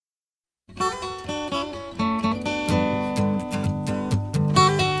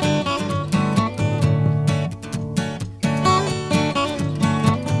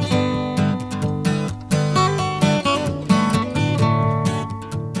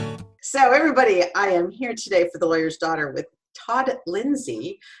So everybody, I am here today for The Lawyer's Daughter with Todd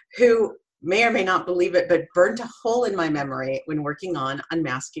Lindsey, who may or may not believe it, but burnt a hole in my memory when working on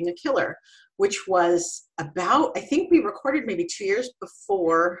Unmasking a Killer, which was about, I think we recorded maybe 2 years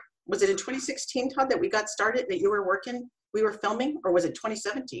before. Was it in 2016, Todd, that we got started, that you were working, we were filming, or was it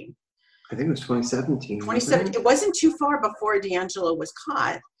 2017? I think it was 2017. 2017. It wasn't too far before D'Angelo was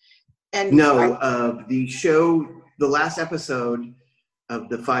caught. And no, the show, the last episode of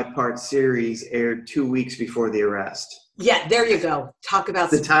the 5-part series aired 2 weeks before the arrest. Yeah, there you go. Talk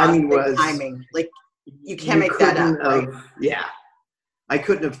about the timing was timing. Like you can't make that up. Right? Yeah, I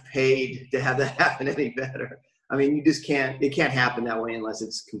couldn't have paid to have that happen any better. I mean, you just can't. It can't happen that way unless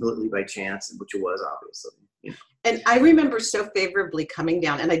it's completely by chance, which it was, obviously. You know. And I remember so favorably coming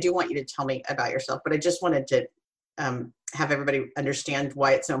down, and I do want you to tell me about yourself, but I just wanted to have everybody understand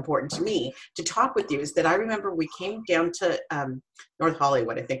why it's so important to me to talk with you, is that I remember we came down to North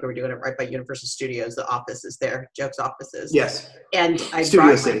Hollywood. I think we were doing it right by Universal Studios. The offices there, Joke's offices. Yes. And I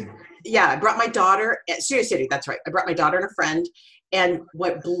brought my daughter, Studio City, that's right. I brought my daughter and a friend. And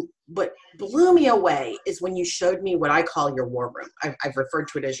what blew me away is when you showed me what I call your war room. I've referred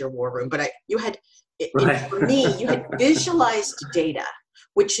to it as your war room, but for me, you had visualized data,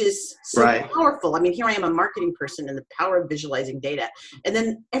 which is so powerful. I mean, here I am, a marketing person, and the power of visualizing data. And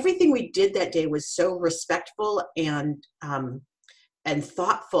then everything we did that day was so respectful and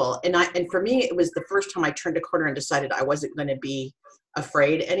thoughtful. And for me, it was the first time I turned a corner and decided I wasn't going to be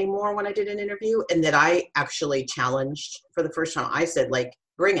afraid anymore when I did an interview, and that I actually challenged for the first time. I said, like,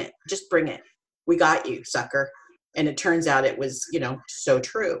 bring it, just bring it. We got you, sucker. And it turns out it was, so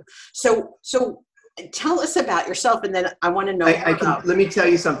true. So tell us about yourself, and then I want to know let me tell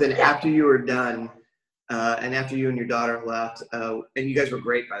you something. Yeah. After you were done, and after you and your daughter left, and you guys were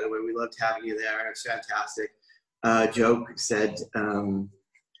great, by the way. We loved having you there. It was fantastic. Joke said,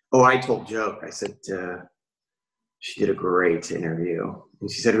 I told Joke, I said, she did a great interview.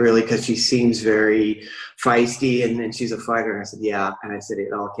 And she said, really? Because she seems very feisty, and she's a fighter. And I said, yeah. And I said,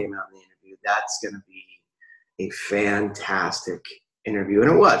 it all came out in the interview. That's going to be a fantastic interview.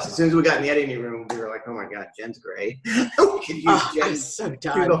 And it was. As soon as we got in the editing room, we were like, oh my God, Jen's great. We could use Jen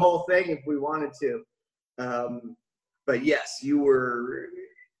through the whole thing if we wanted to. But yes, you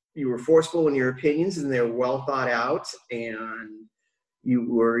were forceful in your opinions, and they were well thought out, and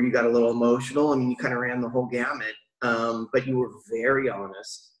you got a little emotional. I mean, you kind of ran the whole gamut. But you were very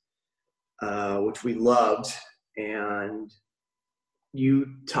honest, which we loved. And you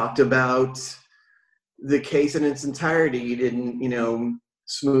talked about the case in its entirety. You didn't,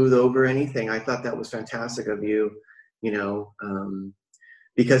 smooth over anything. I thought that was fantastic of you,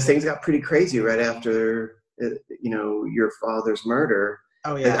 because things got pretty crazy right after, your father's murder.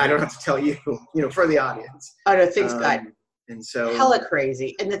 Oh yeah. I don't have to tell you, for the audience. Oh no, things got and so hella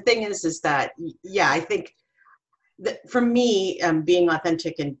crazy. And the thing is that, I think that for me, being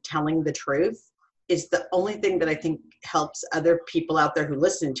authentic and telling the truth is the only thing that I think helps other people out there who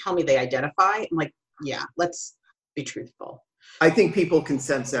listen and tell me they identify. I'm like, yeah, let's be truthful. I think people can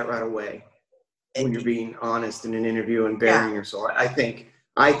sense that right away when you're being honest in an interview and bearing your soul. I think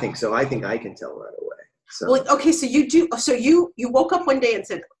so. I think I can tell right away. So. Well, okay, so you do. So you woke up one day and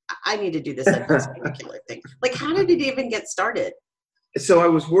said, I need to do this killer thing. Like, how did it even get started? So I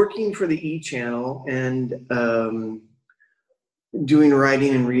was working for the E! Channel and doing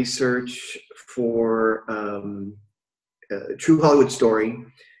writing and research for True Hollywood Story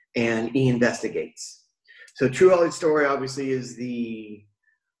and E! Investigates. So True Hollywood Story obviously is the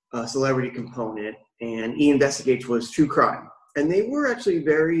celebrity component, and E! Investigates was true crime. And they were actually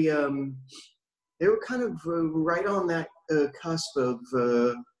very, they were kind of right on that cusp of,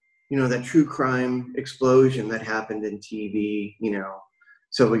 that true crime explosion that happened in TV,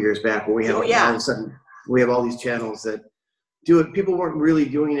 several years back, where we have all of a sudden we have all these channels that do it. People weren't really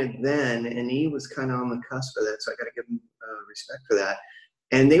doing it then, and E! was kind of on the cusp of that, so I got to give them respect for that.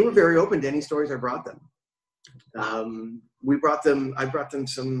 And they were very open to any stories I brought them. I brought them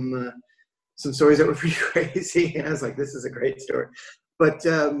some stories that were pretty crazy, and I was like, this is a great story. But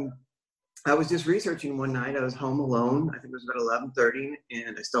I was just researching one night. I was home alone. I think it was about 11:30,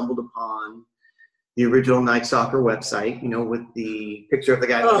 and I stumbled upon the original Night Stalker website, with the picture of the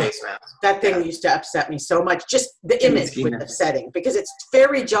guy in the face mask. That thing used to upset me so much. Just the image was upsetting, because it's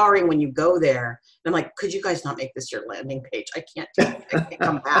very jarring when you go there. And I'm like, could you guys not make this your landing page? I can't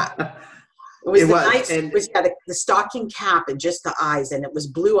come back. It was the stocking cap and just the eyes, and it was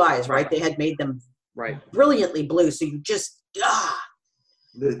blue eyes, right? They had made them brilliantly blue, so you just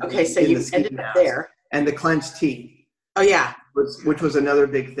so you ended up there. And the clenched teeth. Oh yeah. Which was another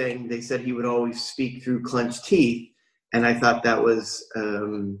big thing. They said he would always speak through clenched teeth, And I thought that was,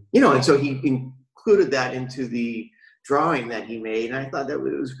 and so he included that into the drawing that he made. And I thought that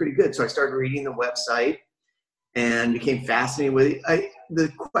was pretty good. So I started reading the website and became fascinated with it. The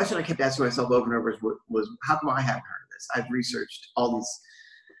question I kept asking myself over and over was how come I haven't heard of this? I've researched all these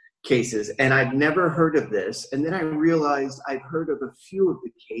cases and I've never heard of this. And then I realized I've heard of a few of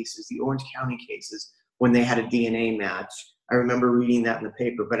the cases, the Orange County cases, when they had a DNA match. I remember reading that in the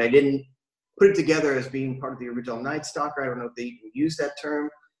paper, but I didn't put it together as being part of the original Night Stalker. I don't know if they even used that term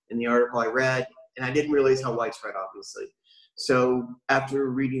in the article I read, and I didn't realize how widespread, obviously. So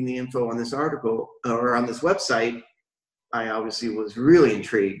after reading the info on this article or on this website, I obviously was really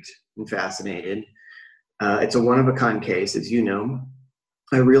intrigued and fascinated. It's a one-of-a-kind case, as you know.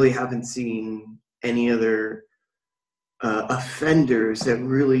 I really haven't seen any other offenders that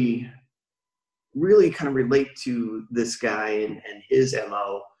really kind of relate to this guy and his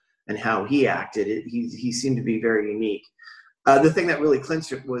MO and how he acted. He seemed to be very unique. The thing that really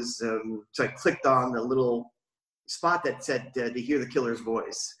clinched it was, so I clicked on the little spot that said to hear the killer's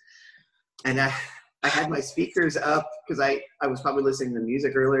voice. And I had my speakers up because I was probably listening to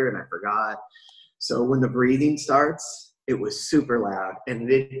music earlier and I forgot. So when the breathing starts, it was super loud and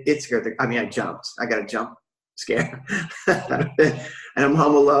it scared I jumped. I got a jump scare. And I'm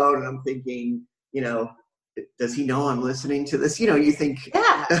home alone and I'm thinking, does he know I'm listening to this? You think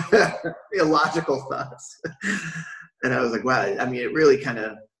illogical thoughts. And I was like, wow, it really kind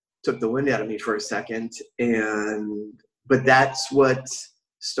of took the wind out of me for a second. But that's what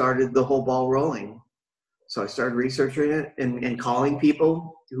started the whole ball rolling. So I started researching it and calling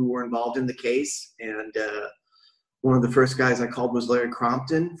people who were involved in the case. And one of the first guys I called was Larry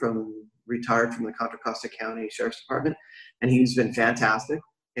Crompton, retired from the Contra Costa County Sheriff's Department. And he's been fantastic.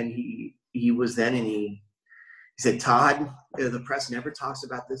 And he was then, and he said, Todd, the press never talks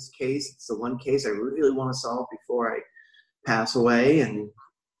about this case. It's the one case I really want to solve before I pass away. And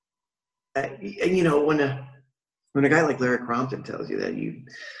when a guy like Larry Crompton tells you that,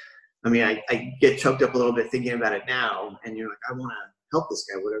 I get choked up a little bit thinking about it now. And you're like, I want to help this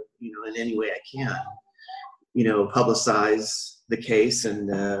guy, whatever, in any way I can, publicize the case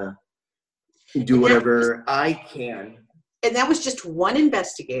and do whatever I can. And that was just one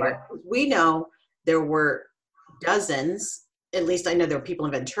investigator. Right. We know there were dozens. At least I know there were people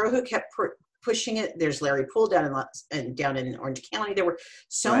in Ventura who kept pushing it. There's Larry Poole down in Orange County. There were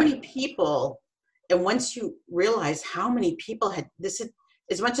so many people. And once you realize how many people had this,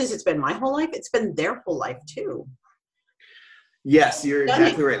 as much as it's been my whole life, it's been their whole life too. Yes, you're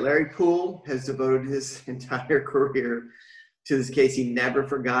exactly right. Larry Poole has devoted his entire career to this case. He never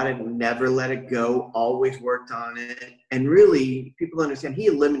forgot it, never let it go, always worked on it. And really, people understand he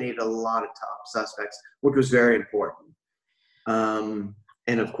eliminated a lot of top suspects, which was very important.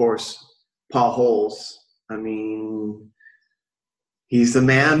 And of course, Paul Holes, he's the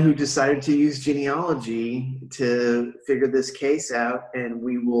man who decided to use genealogy to figure this case out, and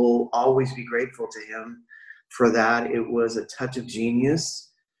we will always be grateful to him for that. It was a touch of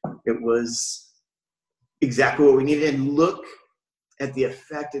genius. It was exactly what we needed. And look at the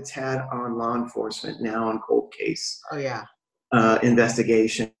effect it's had on law enforcement now on cold case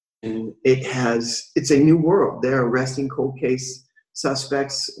investigation. It's a new world. They're arresting cold case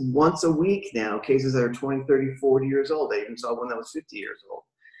suspects once a week now, cases that are 20, 30, 40 years old. I even saw one that was 50 years old.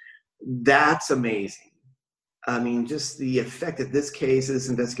 That's amazing. Just the effect that this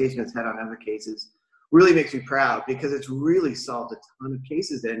investigation has had on other cases really makes me proud, because it's really solved a ton of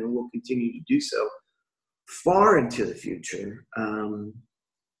cases then, and will continue to do so far into the future. I'm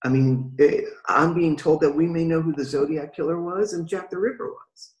being told that we may know who the Zodiac Killer was and Jack the Ripper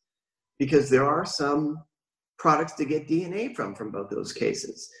was, because there are some products to get DNA from both those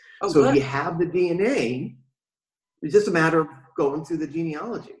cases. So if you have the DNA, it's just a matter of going through the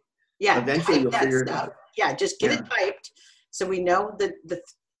genealogy. Yeah, eventually you'll figure it out. Yeah, just get it typed, so we know the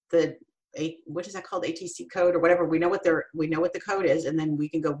what is that called, ATC code or whatever. We know what the code is, and then we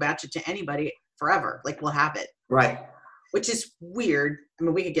can go batch it to anybody forever. Like, we'll have it. Right. Which is weird.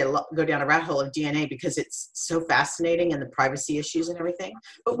 We could go down a rat hole of DNA because it's so fascinating, and the privacy issues and everything.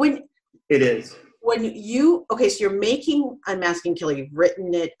 But when so you're making Unmasking Killer, you've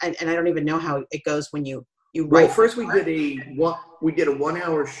written it, and I don't even know how it goes when you write. Well, first we did a 1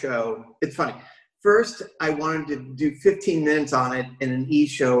 hour show. It's funny. First, I wanted to do 15 minutes on it in an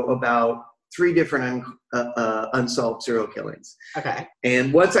e-show about 3 different unsolved serial killings. Okay.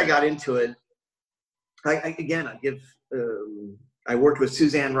 And once I got into it, I worked with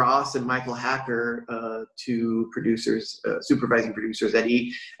Suzanne Ross and Michael Hacker, 2 producers, supervising producers at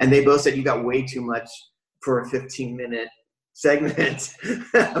E, and they both said you got way too much for a 15-minute segment.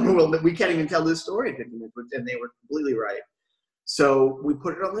 Well, we can't even tell this story in 50 minutes, and they were completely right. So we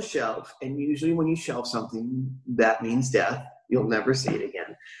put it on the shelf, and usually when you shelf something, that means death. You'll never see it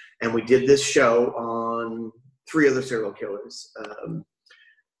again. And we did this show on 3 other serial killers.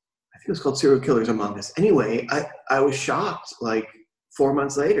 I think it was called Serial Killers Among Us. Anyway, I was shocked. Like 4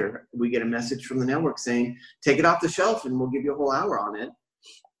 months later, we get a message from the network saying, take it off the shelf and we'll give you a whole hour on it.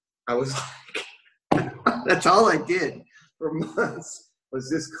 I was like, that's all I did for months, was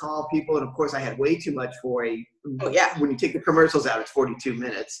just call people. And of course I had way too much for when you take the commercials out, it's 42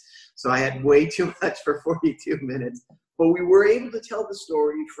 minutes. So I had way too much for 42 minutes, but we were able to tell the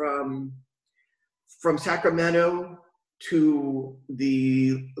story from Sacramento to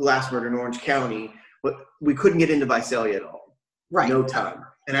the last murder in Orange County, but we couldn't get into Visalia at all. Right. No time.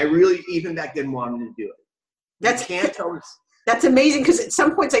 And I really, even back then, wanted to do it. That's amazing, because at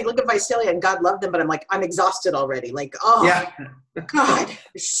some points I look at Visalia and God love them, but I'm like, I'm exhausted already. Like, oh, yeah. God,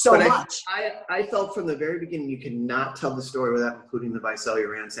 there's so much. I felt from the very beginning you cannot tell the story without including the Visalia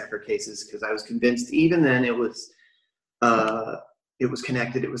ransacker cases, because I was convinced even then it was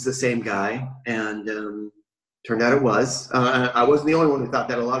connected. It was the same guy, and turned out it was. I wasn't the only one who thought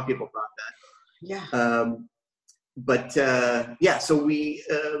that. A lot of people thought that. Yeah. So we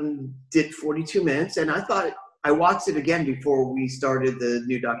did 42 minutes, and I watched it again before we started the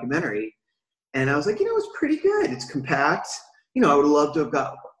new documentary, and I was like, it's pretty good. It's compact. I would love to have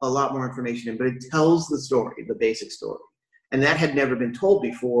got a lot more information in, but it tells the story, the basic story. And that had never been told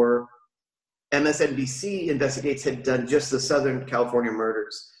before. MSNBC Investigates had done just the Southern California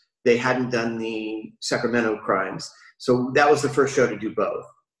murders. They hadn't done the Sacramento crimes. So that was the first show to do both.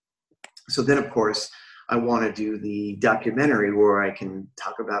 So then, of course, I want to do the documentary where I can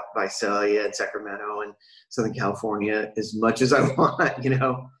talk about Visalia and Sacramento and Southern California as much as I want,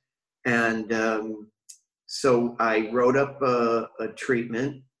 And so I wrote up a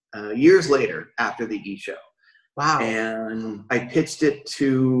treatment years later after the E! Show. Wow. And I pitched it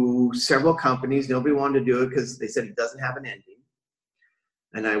to several companies. Nobody wanted to do it because they said it doesn't have an ending.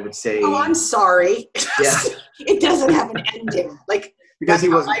 And I would say, oh, I'm sorry. Yeah. It doesn't have an ending. Because he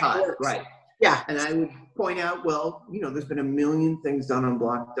wasn't caught. Right. Yeah. And I would point out, well, there's been a million things done on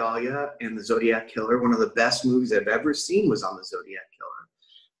Black Dahlia and the Zodiac Killer. One of the best movies I've ever seen was on the Zodiac Killer.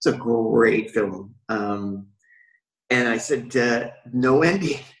 It's a great film. And I said, no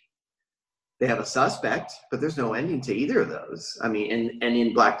ending. They have a suspect, but there's no ending to either of those. I mean, and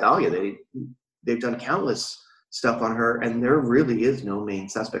in Black Dahlia, they've done countless stuff on her, and there really is no main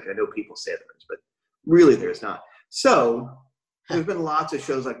suspect. I know people say there is, but really there's not. So there's been lots of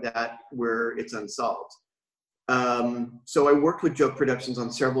shows like that where it's unsolved. So I worked with Joke Productions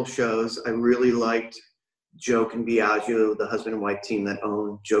on several shows. I really liked Joke and Biagio, the husband and wife team that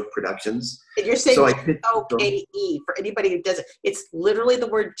own Joke Productions. And you're saying Joke for anybody who doesn't. It's literally the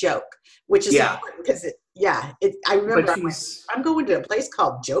word joke, which is important because I remember I'm going to a place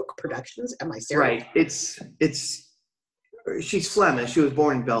called Joke Productions. Am I serious? Right. She's Flemish. She was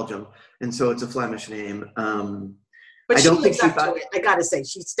born in Belgium, and so it's a Flemish name. But I don't think she thought. I gotta say,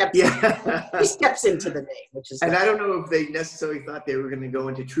 she steps into the name, which is. And I don't know if they necessarily thought they were going to go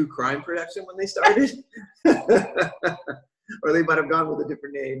into true crime production when they started, or they might have gone with a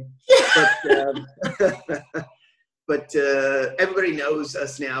different name. But everybody knows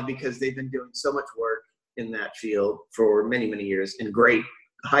us now because they've been doing so much work in that field for many, many years, and great,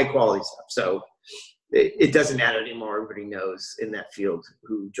 high quality stuff. So it doesn't matter anymore. Everybody knows in that field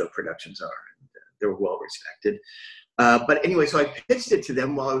who Joke Productions are. And they're well respected. But anyway, so I pitched it to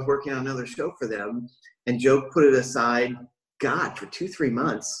them while I was working on another show for them, and Joke put it aside, for 2-3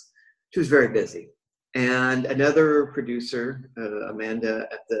 months. She was very busy. And another producer, Amanda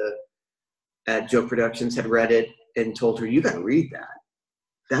at Joke Productions, had read it and told her, you got to read that.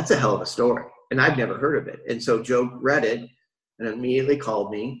 That's a hell of a story. And I'd never heard of it. And so Joke read it and immediately called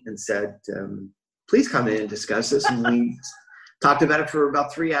me and said, please come in and discuss this. And we talked about it for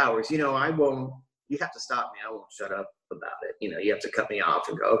about 3 hours. You have to stop me. I won't shut up about it. You have to cut me off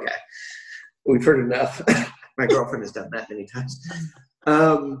and go, okay, we've heard enough. My girlfriend has done that many times.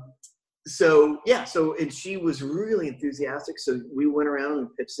 And she was really enthusiastic. So we went around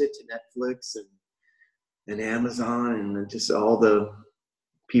and pitched it to Netflix and Amazon and just all the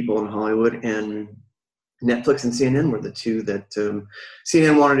people in Hollywood. And Netflix and CNN were the two that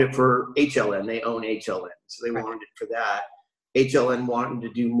CNN wanted it for HLN. They own HLN. So they wanted it for that. HLN wanted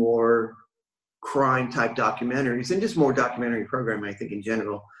to do more crime type documentaries and just more documentary programming, I think, in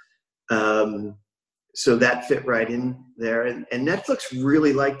general. So that fit right in there. And Netflix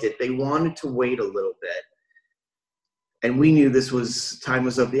really liked it. They wanted to wait a little bit. And we knew time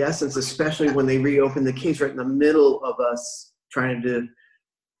was of the essence, especially when they reopened the case right in the middle of us trying to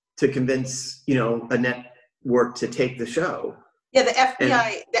convince, a network to take the show. Yeah, the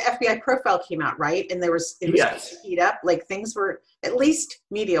FBI profile came out, right? And it was Yes. heat up. Like things were, at least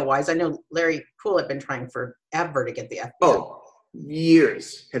media-wise. I know Larry Poole had been trying forever to get the FBI. Oh,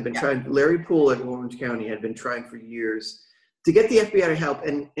 years had been trying. Larry Poole at Orange County had been trying for years to get the FBI to help,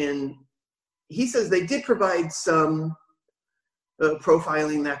 and he says they did provide some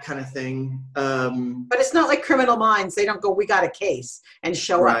profiling, that kind of thing. But it's not like Criminal Minds. They don't go, we got a case, and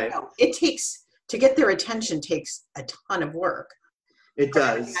show up. No, it takes, to get their attention takes a ton of work. It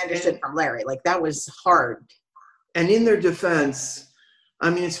does. I understood from Larry. Like, that was hard. And in their defense, I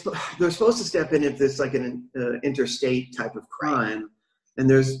mean, they're supposed to step in if there's like an interstate type of crime, and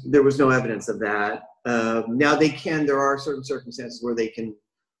there was no evidence of that. Now there are certain circumstances where they can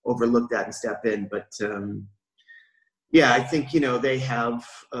overlook that and step in, but yeah, I think, they have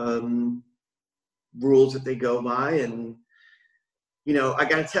rules that they go by, and I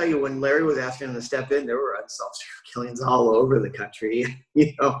got to tell you, when Larry was asking them to step in, there were unsolved serial killings all over the country,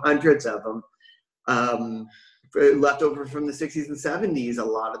 hundreds of them. Left over from the 60s and 70s, a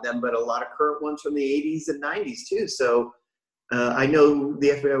lot of them, but a lot of current ones from the 80s and 90s too. So I know the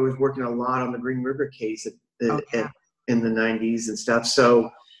FBI was working a lot on the Green River case in the 90s and stuff. So,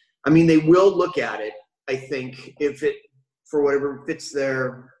 I mean, they will look at it, I think, if it, for whatever fits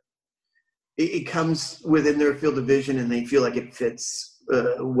it comes within their field of vision and they feel like it fits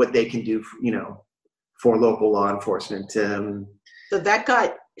what they can do, for local law enforcement. So that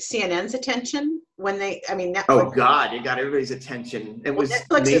got CNN's attention when Netflix. Oh God, it got everybody's attention. It was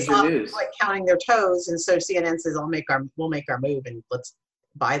Netflix major news. Like counting their toes, and so CNN says, we'll make our move and let's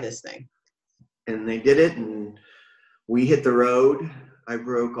buy this thing. And they did it, and we hit the road. I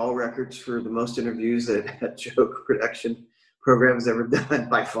broke all records for the most interviews that a joke production program has ever done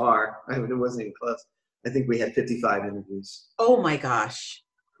by far. It wasn't even close. I think we had 55 interviews. Oh my gosh.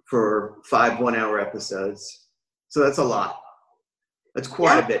 For 5 one-hour episodes. So that's a lot. That's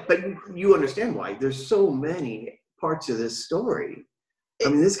quite a bit. But you understand why. There's so many parts of this story. I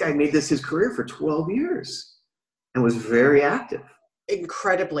mean, this guy made this his career for 12 years and was very active.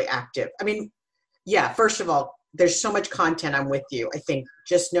 Incredibly active. I mean, first of all, there's so much content. I'm with you. I think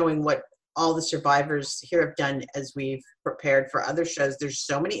just knowing what all the survivors here have done as we've prepared for other shows, there's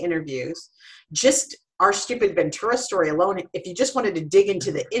so many interviews. Just our stupid Ventura story alone, if you just wanted to dig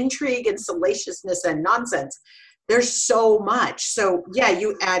into the intrigue and salaciousness and nonsense, there's so much. So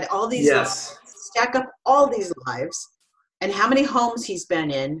you add all these, stack up all these lives, and how many homes he's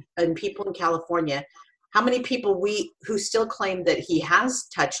been in, and people in California, how many people who still claim that he has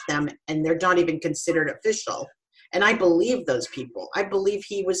touched them and they're not even considered official. And I believe those people. I believe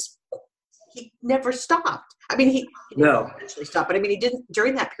he never stopped. I mean, he didn't eventually stop, but I mean, he didn't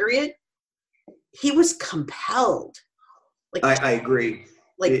during that period. He was compelled. I agree.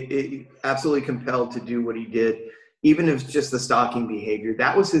 It absolutely compelled to do what he did, even if it's just the stalking behavior.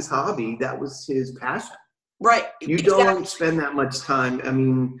 That was his hobby. That was his passion. Right. You don't spend that much time. I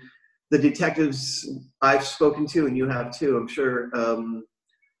mean, the detectives I've spoken to, and you have too, I'm sure,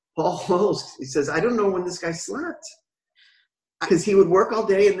 Paul Holst, he says, I don't know when this guy slept. Because he would work all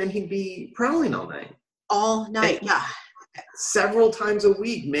day and then he'd be prowling all night. All night, Several times a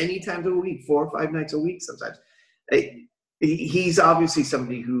week, many times a week, 4 or 5 nights a week sometimes. He's obviously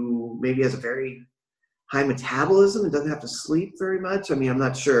somebody who maybe has a very high metabolism and doesn't have to sleep very much. I mean, I'm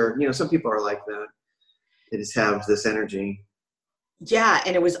not sure. Some people are like that. They just have this energy. Yeah,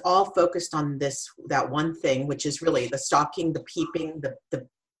 and it was all focused on that one thing, which is really the stalking, the peeping, the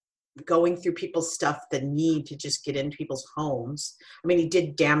going through people's stuff, the need to just get into people's homes. I mean, he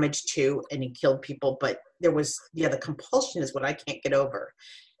did damage too, and he killed people, but there was, the compulsion is what I can't get over.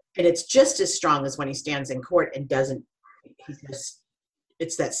 And it's just as strong as when he stands in court and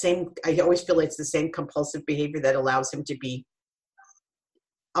it's that same, I always feel it's the same compulsive behavior that allows him to be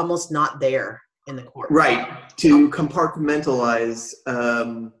almost not there in the court. Right, to compartmentalize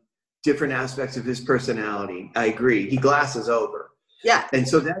different aspects of his personality. I agree. He glasses over. Yeah. And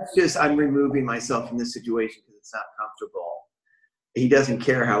so that's just, I'm removing myself from this situation because it's not comfortable. He doesn't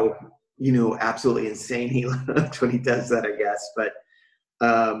care how, absolutely insane he looks when he does that, I guess. But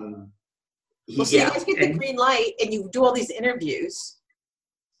you guys get the green light and you do all these interviews.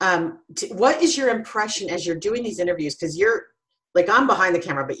 What is your impression as you're doing these interviews? Because you're like, I'm behind the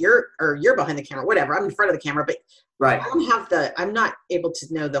camera, but you're behind the camera, whatever. I'm in front of the camera, but right. I'm not able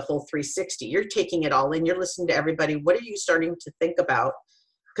to know the whole 360. You're taking it all in. You're listening to everybody. What are you starting to think about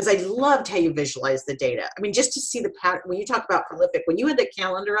because I loved how you visualize the data. I mean, just to see the pattern, when you talk about prolific, when you had the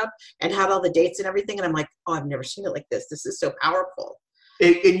calendar up and had all the dates and everything, and I'm like, oh, I've never seen it like this. This is so powerful.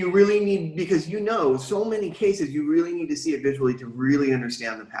 And you really need, because so many cases, you really need to see it visually to really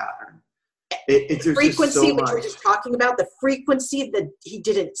understand the pattern. There's frequency, so which we're just talking about, the frequency that he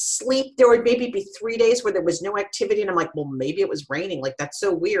didn't sleep. There would maybe be 3 days where there was no activity. And I'm like, well, maybe it was raining. Like, that's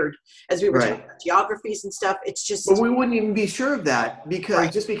so weird. As we were talking about geographies and stuff, it's just. But we wouldn't even be sure of that,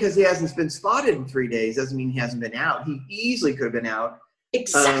 because just because he hasn't been spotted in 3 days doesn't mean he hasn't been out. He easily could have been out.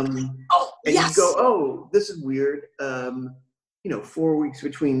 Exactly. And you go, oh, this is weird. 4 weeks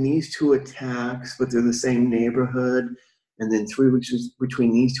between these two attacks, but they're the same neighborhood. And then 3 weeks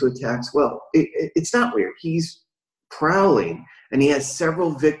between these two attacks. Well, it's not weird. He's prowling, and he has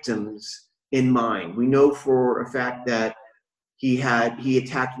several victims in mind. We know for a fact that he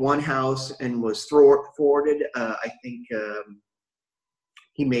attacked one house and was thwarted. I think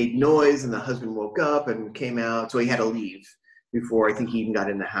he made noise, and the husband woke up and came out, so he had to leave before I think he even got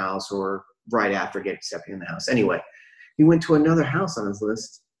in the house, or right after stepping in the house. Anyway, he went to another house on his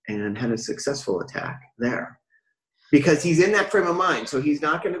list and had a successful attack there. Because he's in that frame of mind, so he's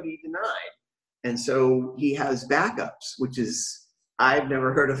not going to be denied. And so he has backups, which is, I've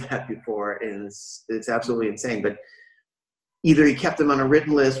never heard of that before, and it's absolutely insane. But either he kept them on a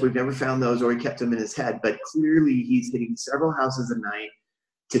written list, we've never found those, or he kept them in his head. But clearly he's hitting several houses a night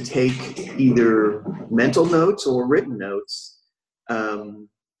to take either mental notes or written notes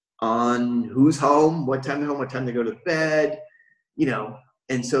on who's home, what time to go to bed,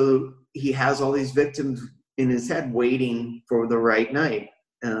 And so he has all these victims in his head waiting for the right night.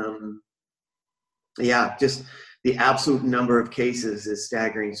 Just the absolute number of cases is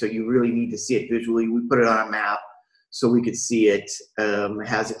staggering. So you really need to see it visually. We put it on a map so we could see it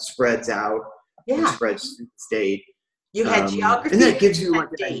as it spreads out. And spreads through the state. You had geography. And that gives you like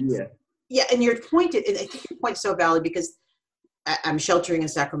an idea. Yeah, and your point, and I think your point's so valid, because I'm sheltering in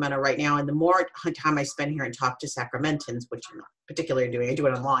Sacramento right now, and the more time I spend here and talk to Sacramentans, which I'm not particularly doing, I do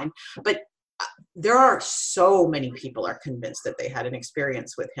it online, but there are so many people are convinced that they had an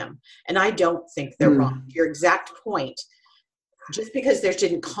experience with him. And I don't think they're wrong. Your exact point, just because theirs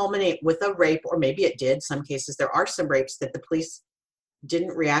didn't culminate with a rape, or maybe it did, some cases, there are some rapes that the police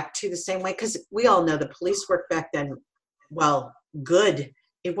didn't react to the same way. Because we all know the police work back then, well, good.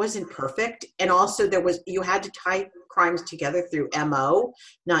 It wasn't perfect. And also you had to tie crimes together through MO,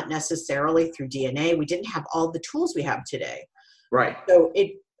 not necessarily through DNA. We didn't have all the tools we have today. Right. So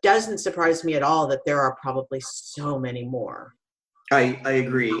it doesn't surprise me at all that there are probably so many more. I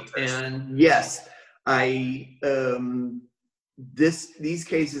agree. And yes, these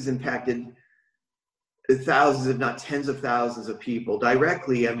cases impacted thousands, if not tens of thousands of people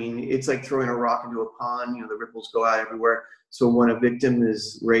directly. I mean, it's like throwing a rock into a pond, the ripples go out everywhere. So when a victim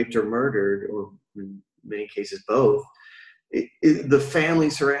is raped or murdered, or in many cases both, the family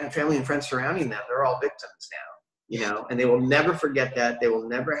and friends surrounding them, they're all victims now. And they will never forget that. They will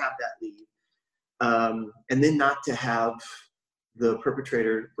never have that leave. And then not to have the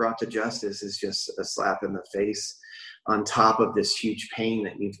perpetrator brought to justice is just a slap in the face, on top of this huge pain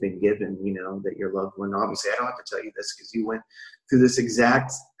that you've been given, that your loved one, obviously, I don't have to tell you this because you went through this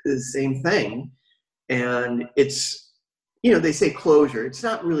exact same thing. And it's, they say closure. It's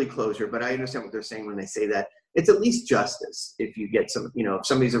not really closure, but I understand what they're saying when they say that. It's at least justice if you get some, if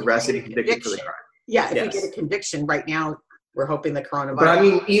somebody's arrested and convicted for the crime. Yeah, if we get a conviction right now, we're hoping the coronavirus. But I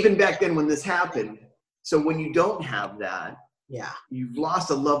mean, even back then when this happened, so when you don't have that, you've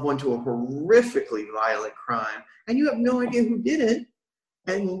lost a loved one to a horrifically violent crime, and you have no idea who did it,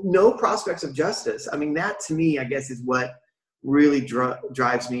 and no prospects of justice. I mean, that to me, I guess, is what really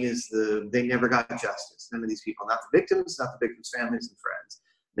drives me, is they never got justice. None of these people, not the victims, not the victims' families and friends,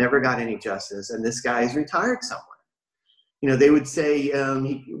 never got any justice. And this guy is retired somewhere. They would say,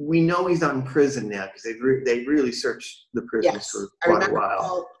 we know he's not in prison now, because they really searched the prisons for quite a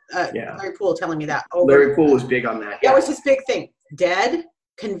while. Larry Poole telling me that. Larry Poole was big on that. That was his big thing. Dead,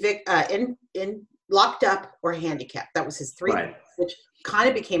 in locked up, or handicapped. That was his three, which kind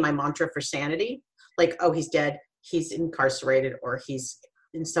of became my mantra for sanity. Like, oh, he's dead, he's incarcerated, or he's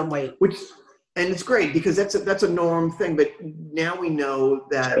in some way. And it's great, because that's a norm thing. But now we know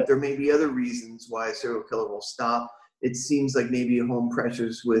that there may be other reasons why a serial killer will stop. It seems like maybe home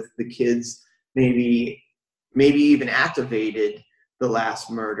pressures with the kids, maybe even activated the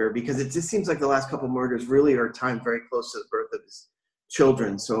last murder, because it just seems like the last couple murders really are timed very close to the birth of his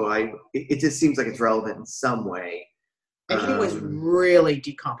children. So it just seems like it's relevant in some way. And he was really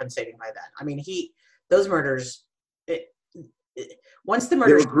decompensating by that. I mean, those murders, once the They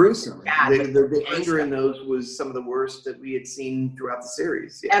murder were gruesome. bad, The anger in those was some of the worst that we had seen throughout the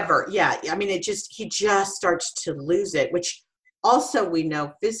series. Ever. Yeah. I mean, he just starts to lose it, which also we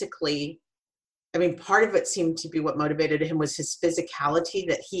know physically, I mean, part of it seemed to be what motivated him was his physicality,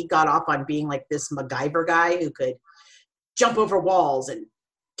 that he got off on being like this MacGyver guy who could jump over walls and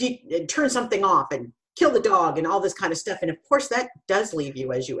turn something off and kill the dog and all this kind of stuff. And of course that does leave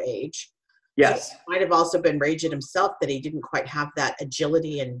you as you age. Yes. So he might have also been raging himself that he didn't quite have that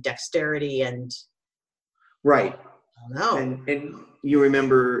agility and dexterity and. Right. I don't know. And you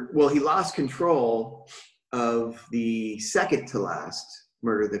remember, well, he lost control of the second to last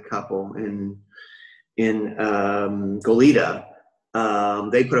murder of the couple in Goleta.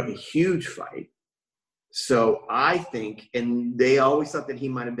 They put up a huge fight. So I think, and they always thought that he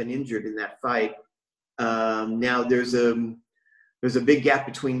might have been injured in that fight. Now there's a big gap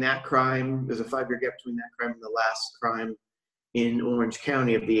between that crime. There's a 5-year gap between that crime and the last crime in Orange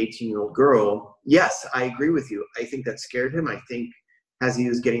County of the 18-year-old girl. Yes, I agree with you. I think that scared him. I think as he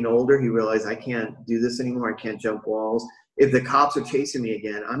was getting older, he realized, I can't do this anymore. I can't jump walls. If the cops are chasing me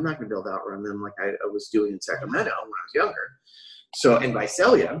again, I'm not going to be able to outrun them like I was doing in Sacramento when I was younger. So, and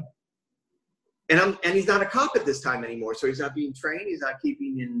Visalia. And he's not a cop at this time anymore. So he's not being trained. He's not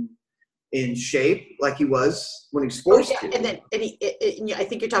keeping in shape like he was when he was supposed to. And then I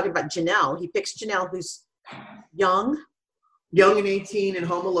think you're talking about Janelle. He picks Janelle, who's young and 18 and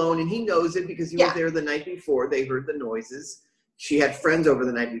home alone. And he knows it because he was there the night before. They heard the noises. She had friends over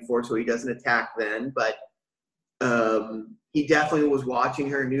the night before, so he doesn't attack then. But he definitely was watching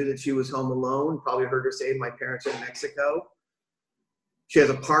her, knew that she was home alone, probably heard her say, my parents are in Mexico. She has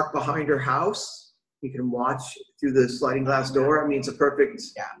a park behind her house. He can watch through the sliding glass door. I mean, it's a perfect,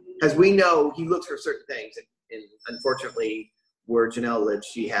 as we know, he looks for certain things. And unfortunately, where Janelle lived,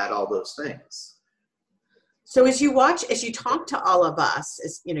 she had all those things. So as you talk to all of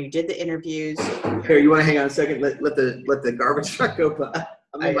us, you did the interviews. Here, you want to hang on a second? Let the garbage truck go by.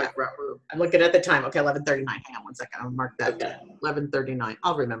 I'm in my front room. I'm looking at the time. Okay, 11:39. Hang on one second. I'll mark that. Okay. 11:39.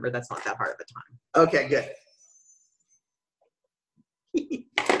 I'll remember. That's not that hard of a time. Okay, good.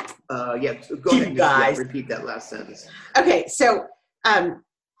 Go ahead, guys. Repeat that last sentence. Okay, so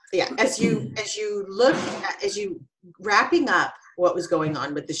as you wrapping up what was going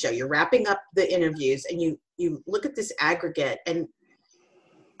on with the show, you're wrapping up the interviews, and you look at this aggregate, and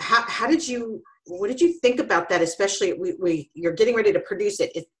what did you think about that? Especially you're getting ready to produce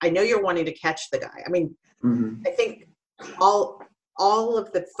it. I know you're wanting to catch the guy. I mean, I think all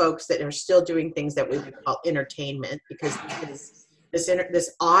of the folks that are still doing things that we would call entertainment, because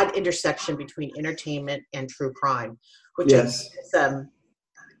this odd intersection between entertainment and true crime, which is,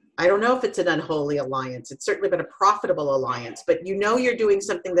 I don't know if it's an unholy alliance. It's certainly been a profitable alliance, but you're doing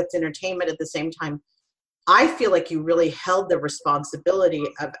something that's entertainment at the same time. I feel like you really held the responsibility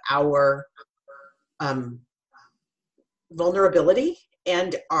of our vulnerability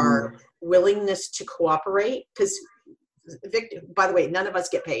and our willingness to cooperate. Because, by the way, none of us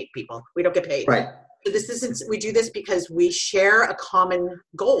get paid, people. We don't get paid. Right. So we do this because we share a common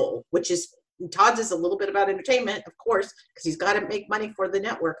goal, which is, Todd's is a little bit about entertainment, of course, because he's got to make money for the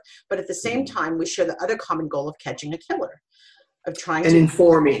network. But at the same time, we share the other common goal of catching a killer, of trying to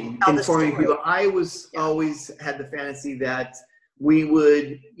informing people. I always had the fantasy that we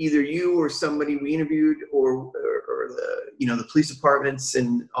would, either you or somebody we interviewed or the police departments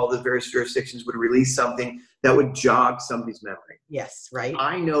and all the various jurisdictions would release something that would jog somebody's memory. Yes, right.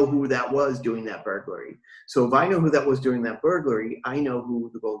 I know who that was doing that burglary. So if I know who that was doing that burglary, I know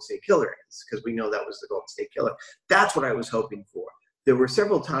who the Golden State Killer is, because we know that was the Golden State Killer. That's what I was hoping for. There were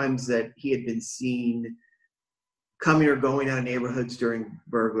several times that he had been seen coming or going out of neighborhoods during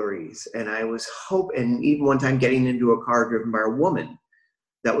burglaries. And I was hoping, even one time getting into a car driven by a woman.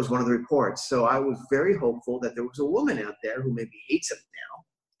 That was one of the reports. So I was very hopeful that there was a woman out there who maybe hates him now,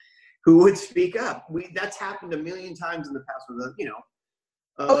 who would speak up. That's happened a million times in the past with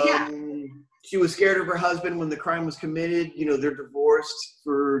she was scared of her husband when the crime was committed. They're divorced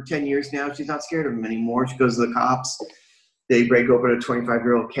for 10 years now. She's not scared of him anymore. She goes to the cops. They break open a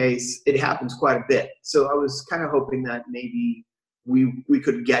 25-year-old case. It happens quite a bit. So I was kind of hoping that maybe we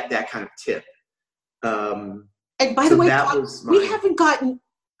could get that kind of tip. And by the way, we haven't gotten,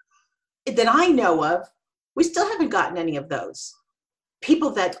 that I know of, we still haven't gotten any of those people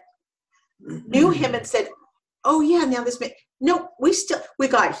that knew him and said, oh yeah, now this man. No, we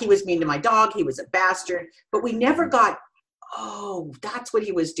got, he was mean to my dog, he was a bastard, but we never got, oh, that's what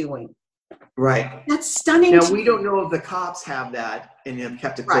he was doing. Right. That's stunning. Now, we don't know if the cops have that and have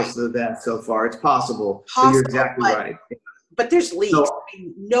kept it close to the vest so far. It's possible. So you're exactly right. But there's leaks. So,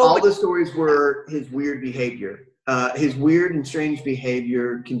 all the stories were his weird behavior. his weird and strange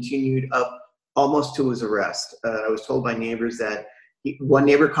behavior continued up almost to his arrest. I was told by neighbors that one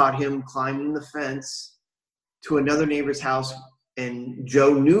neighbor caught him climbing the fence to another neighbor's house, and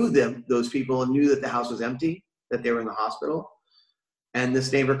Joe knew those people, and knew that the house was empty, that they were in the hospital. And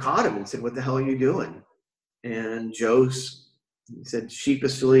this neighbor caught him and said, "What the hell are you doing?" And he said,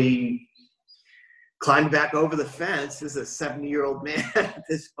 sheepishly climbed back over the fence. This is a 70-year-old man at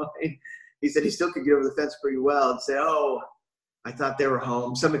this point. He said he still could get over the fence pretty well and say, "Oh, I thought they were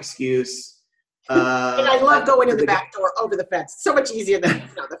home." Some excuse. And I love going in the back door over the fence. So much easier than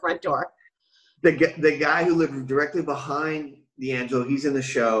the front door. The guy who lived directly behind D'Angelo, he's in the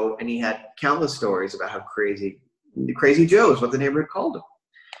show, and he had countless stories about how crazy Joe is what the neighborhood called him.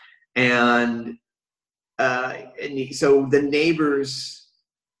 And so the neighbors,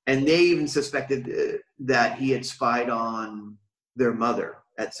 and they even suspected that he had spied on their mother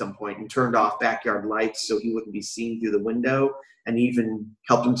at some point and turned off backyard lights so he wouldn't be seen through the window, and even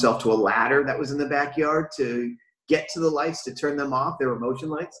helped himself to a ladder that was in the backyard to get to the lights, to turn them off. They were motion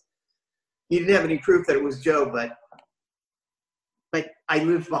lights. He didn't have any proof that it was Joe, but I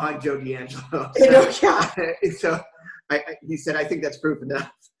lived behind Joe D'Angelo. So he said, "I think that's proof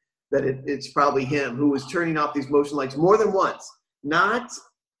enough that it's probably him who was turning off these motion lights more than once, not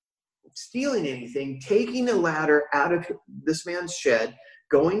stealing anything, taking a ladder out of this man's shed,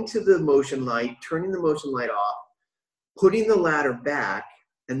 going to the motion light, turning the motion light off, putting the ladder back,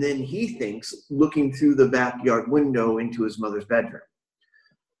 and then he thinks looking through the backyard window into his mother's bedroom,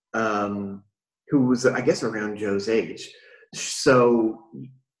 who was, I guess, around Joe's age." So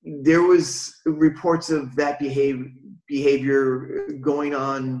there was reports of that behavior going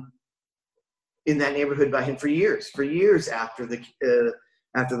on in that neighborhood by him for years after the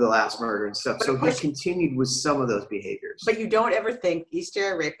last murder and stuff. So he continued with some of those behaviors. But you don't ever think East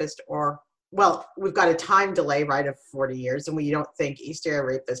Area rapist, or, well, we've got a time delay, right, of 40 years, and we don't think East Area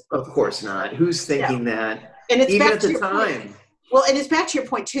rapist. Of course not. Who's thinking that? And it's even back at the time. Well, and it's back to your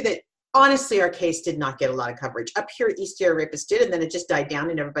point too, that honestly, our case did not get a lot of coverage. Up here, East Area rapist did, and then it just died down,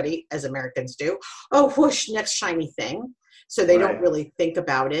 and everybody, as Americans do, oh, whoosh, next shiny thing. So they don't really think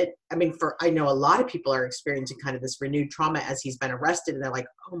about it. I mean, I know a lot of people are experiencing kind of this renewed trauma as he's been arrested, and they're like,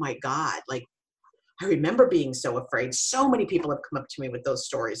 "Oh my God, like, I remember being so afraid." So many people have come up to me with those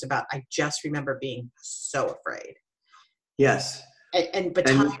stories about, "I just remember being so afraid." Yes. And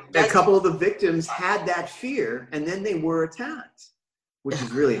a couple of the victims had that fear, and then they were attacked, which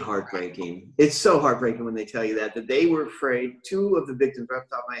is really heartbreaking. It's so heartbreaking when they tell you that they were afraid. Two of the victims, right off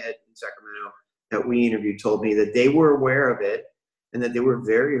the top of my head, in Sacramento, that we interviewed, told me that they were aware of it and that they were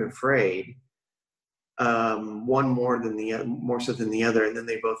very afraid. One more so than the other, and then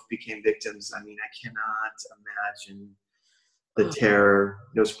they both became victims. I mean, I cannot imagine the terror,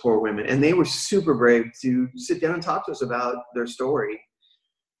 those poor women. And they were super brave to sit down and talk to us about their story.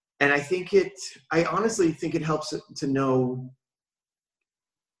 And I honestly think it helps to know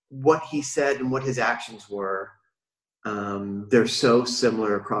what he said and what his actions were. They're so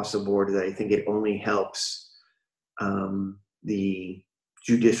similar across the board that I think it only helps the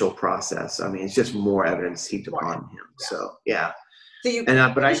judicial process. I mean, it's just more evidence heaped upon him. Yeah. So yeah.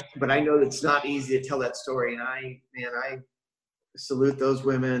 But I know that it's not easy to tell that story, and I salute those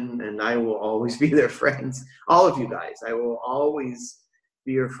women, and I will always be their friends. All of you guys, I will always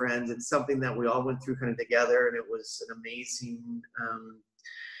be your friends. It's something that we all went through kind of together, and it was an amazing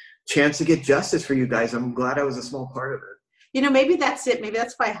chance to get justice for you guys. I'm glad I was a small part of it. Maybe that's it. Maybe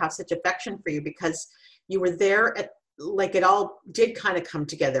that's why I have such affection for you, because you were there it all did kind of come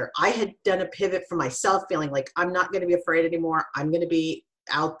together. I had done a pivot for myself, feeling like I'm not going to be afraid anymore. I'm going to be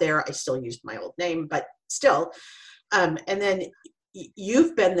out there. I still used my old name, but still. And then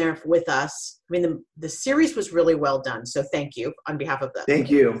you've been there with us. I mean, the series was really well done. So thank you on behalf of the.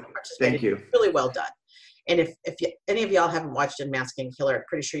 Thank you. Really well done. And if any of y'all haven't watched Unmasking Killer, I'm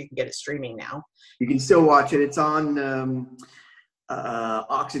pretty sure you can get it streaming now. You can still watch it. It's on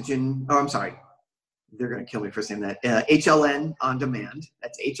Oxygen. Oh, I'm sorry. They're going to kill me for saying that. HLN On Demand.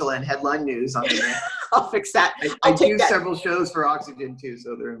 That's HLN Headline News On Demand. I'll fix that. I do several shows for Oxygen too,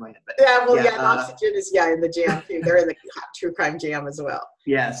 so they're in my head. But, Oxygen is in the jam too. They're in the true crime jam as well.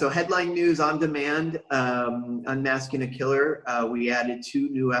 Yeah, so Headline News On Demand, Unmasking a Killer. We added 2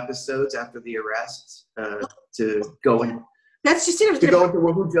 new episodes after the arrest to go in. That's just to go into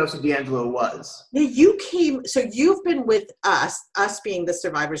who Joseph D'Angelo was. Now you've been with us being the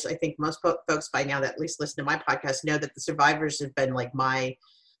survivors. I think most folks by now that at least listen to my podcast know that the survivors have been like my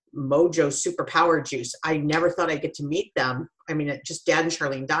mojo superpower juice. I never thought I'd get to meet them. I mean, just Dad and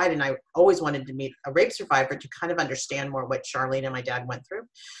Charlene died, and I always wanted to meet a rape survivor to kind of understand more what Charlene and my dad went through.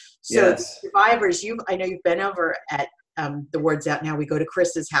 So Yes. survivors, I know you've been over at the Word's Out Now. We go to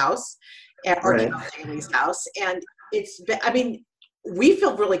Chris's house or Right. Carol house, and I mean, we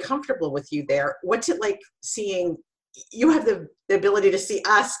feel really comfortable with you there. What's it like seeing? You have the ability to see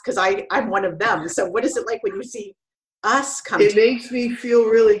us because I'm one of them. So what is it like when you see us come? It makes me feel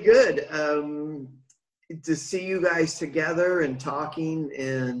really good to see you guys together and talking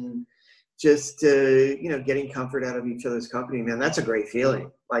and just getting comfort out of each other's company. Man, that's a great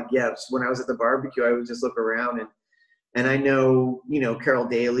feeling. Like, yes, when I was at the barbecue, I would just look around and I know, Carol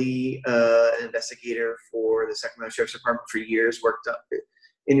Daly, an investigator for the Sacramento Sheriff's Department for years,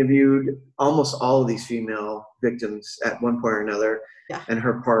 interviewed almost all of these female victims at one point or another. Yeah. And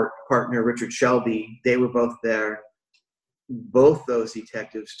her partner, Richard Shelby, they were both there. Both those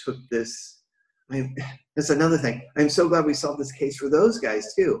detectives took this. That's another thing. I'm so glad we solved this case for those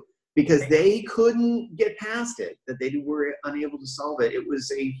guys too, because they couldn't get past it, that they were unable to solve it. It was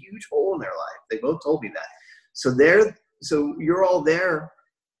a huge hole in their life. They both told me that. So you're all there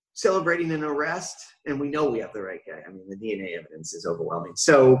celebrating an arrest, and we know we have the right guy. I mean, the DNA evidence is overwhelming.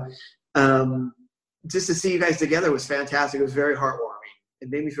 So just to see you guys together was fantastic. It was very heartwarming. It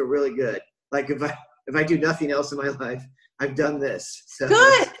made me feel really good. Like if I do nothing else in my life, I've done this. So.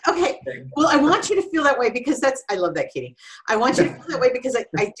 Good. Okay. Well, I want you to feel that way because I love that, Katie. I want you to feel that way because I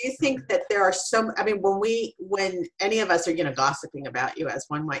do think that there are when any of us are, gossiping about you, as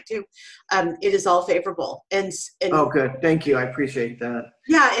one might do, it is all favorable. And oh, good. Thank you. I appreciate that.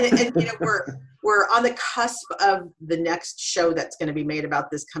 Yeah. And we're on the cusp of the next show that's going to be made about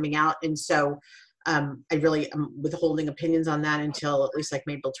this coming out. And so, I really am withholding opinions on that until at least I'm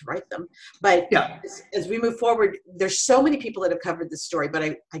able to write them. But yeah. As we move forward, there's so many people that have covered this story, but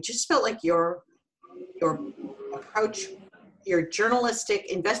I just felt like your approach, your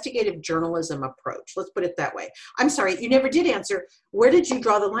investigative journalism approach, let's put it that way. I'm sorry, you never did answer. Where did you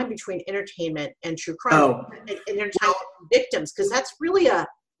draw the line between entertainment and true crime and entertainment victims? Because that's really it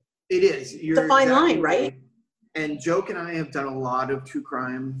is. It's a fine line, right? And Joke and I have done a lot of true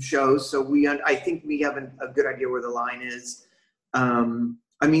crime shows, so I think we have a good idea where the line is.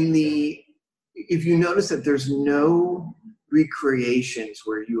 If you notice that there's no recreations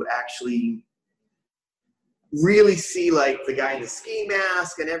where you actually really see like the guy in the ski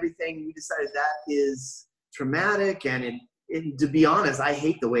mask and everything, we decided that is traumatic, and to be honest, I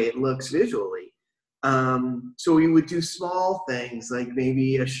hate the way it looks visually. So we would do small things like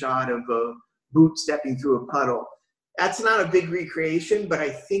maybe a shot of a boot stepping through a puddle. That's not a big recreation, but I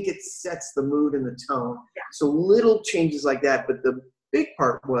think it sets the mood and the tone. Yeah. So little changes like that. But the big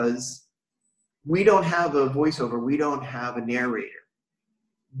part was we don't have a voiceover. We don't have a narrator.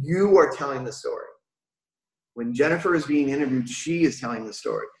 You are telling the story. When Jennifer is being interviewed, she is telling the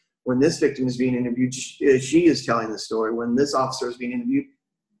story. When this victim is being interviewed, she is telling the story. When this officer is being interviewed,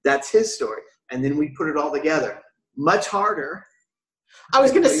 that's his story. And then we put it all together. Much harder. I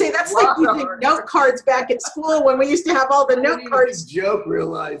was going to say, that's like using note cards back at school when we used to have all the note cards. Joke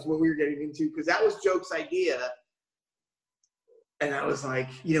realized what we were getting into, because that was Joke's idea. And I was like,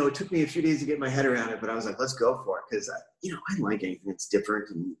 it took me a few days to get my head around it, but I was like, let's go for it. Because, I like anything that's different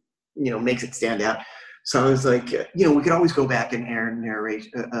and, makes it stand out. So I was like, we could always go back and air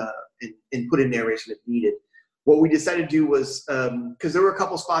narration and put in narration if needed. What we decided to do was, because there were a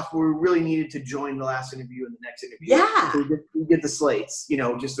couple spots where we really needed to join the last interview and the next interview. Yeah. So we did the slates,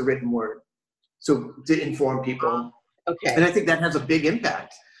 just the written word. So to inform people. Okay. And I think that has a big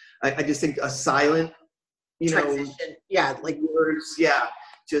impact. I just think a silent, transition. Yeah. Like words,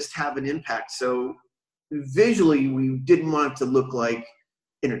 just have an impact. So visually, we didn't want it to look like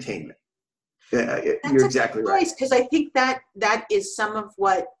entertainment. You're exactly right. Because I think that is some of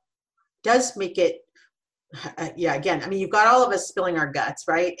what does make it. Again, you've got all of us spilling our guts,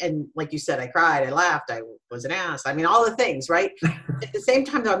 right? And like you said, I cried, I laughed, I was an ass. All the things, right? At the same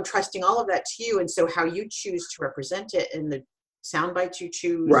time, though, I'm trusting all of that to you. And so how you choose to represent it and the sound bites you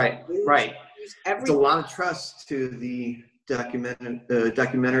choose. Right. It's a lot of trust to the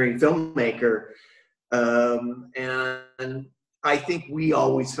documentary filmmaker. And I think we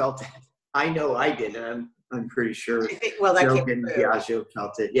always felt that. I know I did. And I'm pretty sure Joe and Diageo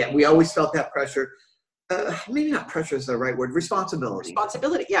felt it. Yeah, we always felt that pressure. Maybe not pressure is the right word. Responsibility.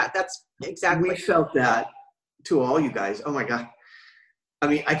 Yeah, that's exactly. We felt that to all you guys. Oh my God.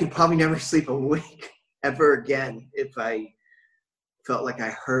 I could probably never sleep a wink ever again if I felt like I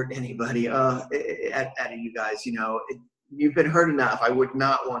hurt anybody out of you guys. You've been hurt enough. I would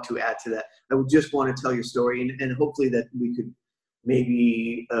not want to add to that. I would just want to tell your story and hopefully that we could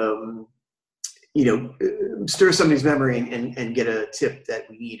maybe, stir somebody's memory and get a tip that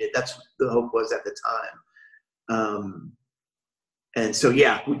we needed. That's what the hope was at the time. And so,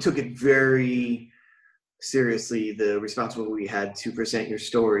 yeah, we took it very seriously, the responsibility we had to present your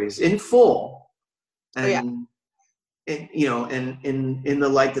stories in full. And, and in the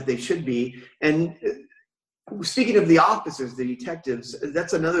light that they should be. And speaking of the officers, the detectives,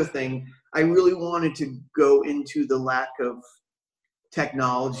 that's another thing. I really wanted to go into the lack of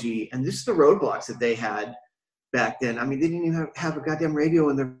technology and just the roadblocks that they had back then. I mean, they didn't even have a goddamn radio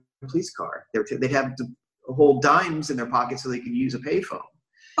in their police car. They'd have to hold dimes in their pockets so they could use a payphone.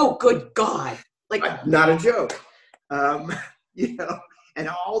 Oh, good God. Like, not a joke. And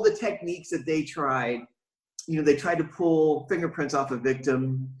all the techniques that they tried, they tried to pull fingerprints off a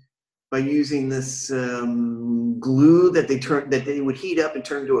victim by using this glue that they would heat up and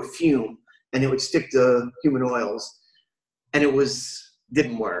turn to a fume, and it would stick to human oils, and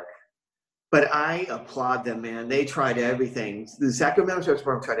didn't work. But I applaud them, man. They tried everything. The Sacramento Sheriff's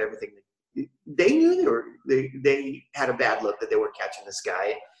Department tried everything. They knew they had a bad look that they were catching this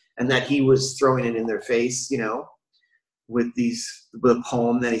guy, and that he was throwing it in their face, with the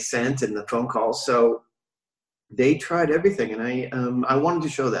poem that he sent and the phone calls. So they tried everything, and I wanted to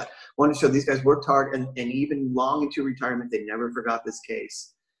show that. I wanted to show these guys worked hard, and even long into retirement, they never forgot this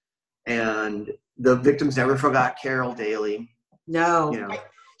case. And the victims never forgot Carol Daly. No.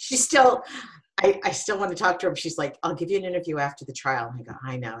 She's still, I still want to talk to her. She's like, I'll give you an interview after the trial. I go,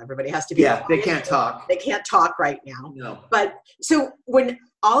 I know. Everybody has to be. Yeah, they can't talk. They can't talk right now. No. But so when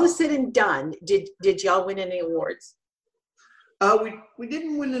all is said and done, did y'all win any awards? We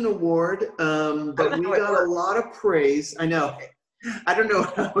didn't win an award, but we got a lot of praise. I know. I don't know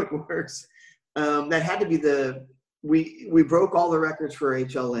how it works. That had to be we broke all the records for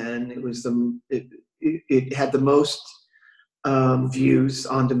HLN. It was it had the most views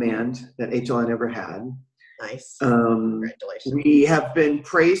on demand that HLN ever had. Nice. Congratulations. We have been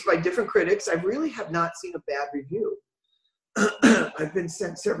praised by different critics. I really have not seen a bad review. I've been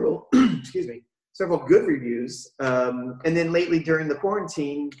sent several, several good reviews. And then lately during the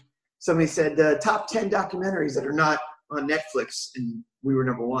quarantine, somebody said top 10 documentaries that are not on Netflix, and we were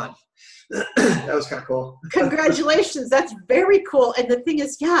number 1. That was kind of cool. Congratulations. That's very cool. And the thing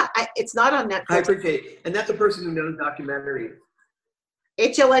is, it's not on Netflix. I appreciate it. And that's a person who knows documentary.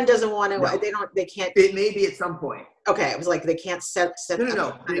 HLN doesn't want to, No. they can't. It may be at some point. Okay. It was like, they can't set.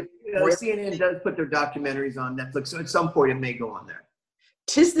 No. CNN does put their documentaries on Netflix. So at some point it may go on there.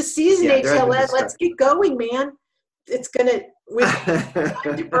 'Tis the season, HLN. Let's get going, man. It's we've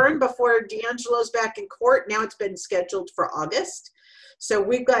time to burn before D'Angelo's back in court. Now it's been scheduled for August. So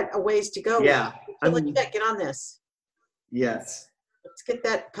we've got a ways to go. Yeah. Get on this. Yes. Let's get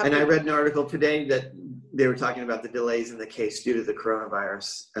that puppy. And I read an article today that they were talking about the delays in the case due to the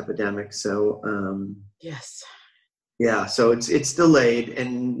coronavirus epidemic. So, yes. Yeah, so it's delayed.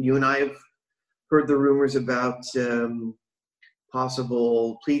 And you and I have heard the rumors about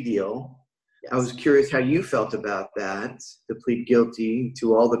possible plea deal. Yes. I was curious how you felt about that, to plead guilty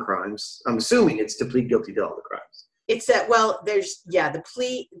to all the crimes. I'm assuming it's to plead guilty to all the crimes. It's that, well, the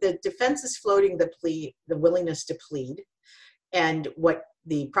plea, the defense is floating the plea, the willingness to plead. And what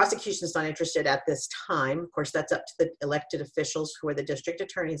the prosecution is not interested at this time, of course, that's up to the elected officials who are the district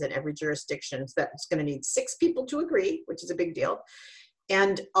attorneys in every jurisdiction. So that's going to need 6 people to agree, which is a big deal.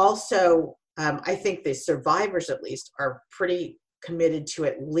 And also, I think the survivors, at least, are pretty committed to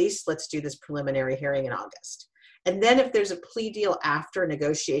at least let's do this preliminary hearing in August. And then if there's a plea deal after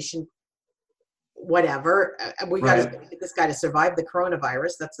negotiation, whatever, we got to get this guy to survive the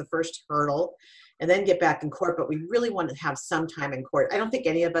coronavirus. That's the first hurdle, and then get back in court. But we really want to have some time in court. I don't think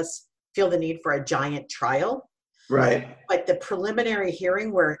any of us feel the need for a giant trial. Right. But the preliminary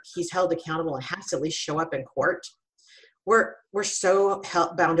hearing where he's held accountable and has to at least show up in court, we're so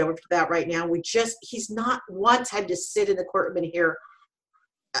bound over to that right now. He's not once had to sit in the courtroom and hear,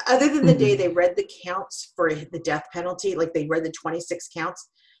 other than the day they read the counts for the death penalty, like they read the 26 counts.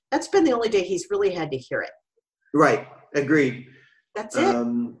 That's been the only day he's really had to hear it. Right. Agreed. That's it.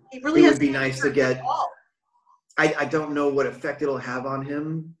 He really would be nice to get. I don't know what effect it'll have on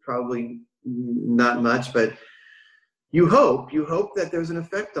him. Probably not much, but you hope that there's an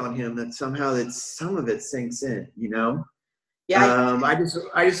effect on him, that somehow that some of it sinks in, Yeah. I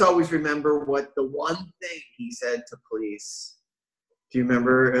just always remember what the one thing he said to police. Do you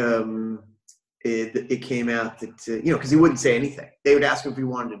remember? It came out that, because he wouldn't say anything. They would ask him if he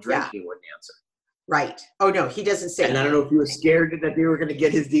wanted to drink, and he wouldn't answer. Right. Oh, no, he doesn't say And I don't know if he was scared that they were going to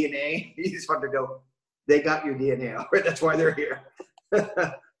get his DNA. He just wanted to go, they got your DNA. Right? That's why they're here.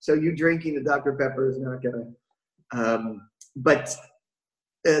 So you drinking the Dr. Pepper is not going But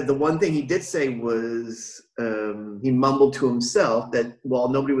the one thing he did say was he mumbled to himself that while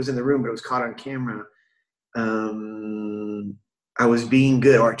nobody was in the room, but it was caught on camera, I was being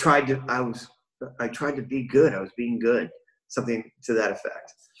good, or I tried to be good. I was being good, something to that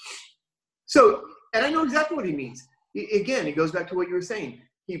effect. So, and I know exactly what he means. Again, it goes back to what you were saying.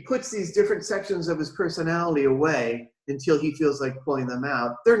 He puts these different sections of his personality away until he feels like pulling them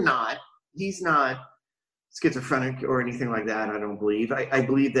out. They're not. He's not schizophrenic or anything like that, I don't believe. I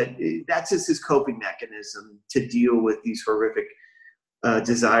believe that that's just his coping mechanism to deal with these horrific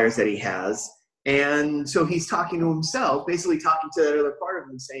desires that he has. And so he's talking to himself, basically talking to that other part of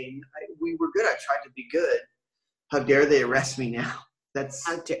him, saying, we were good. I tried to be good. How dare they arrest me now? That's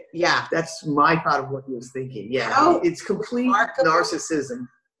my thought of what he was thinking. Yeah, it's complete narcissism.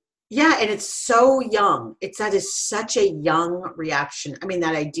 Yeah, and it's so young. That is such a young reaction. I mean,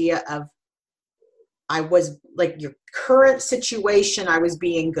 that idea of, I was like, your current situation, I was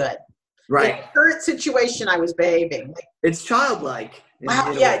being good. Right. In current situation, I was behaving. Like, it's childlike.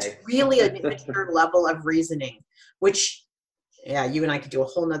 Wow. Yeah, it's really an immature level of reasoning, which, yeah, you and I could do a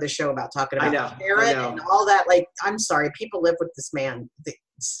whole nother show about talking about Karen and all that. Like, I'm sorry, people live with this man.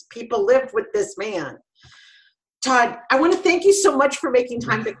 People live with this man. Todd, I want to thank you so much for making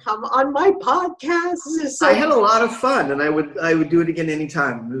time to come on my podcast. I had a lot of fun, and I would do it again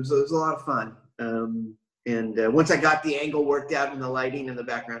anytime. It was a lot of fun. And once I got the angle worked out and the lighting in the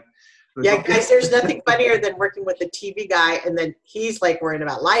background. Yeah, guys, there's nothing funnier than working with the TV guy, and then he's like worrying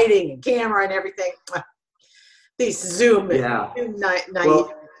about lighting and camera and everything. These Zoom, naive.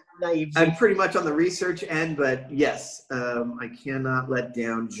 I'm pretty much on the research end, but yes, I cannot let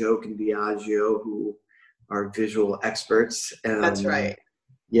down Joke and Biagio, who are visual experts. That's right.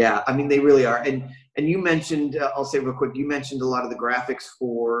 Yeah, I mean, they really are. And you mentioned, I'll say real quick, you mentioned a lot of the graphics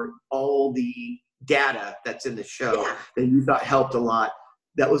for all the data that's in the show that you thought helped a lot.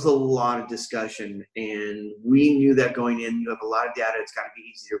 That was a lot of discussion, and we knew that going in. You have a lot of data. It's got to be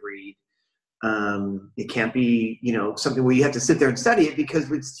easy to read. It can't be, something where you have to sit there and study it,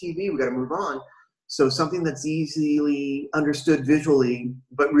 because it's TV. We got to move on. So something that's easily understood visually,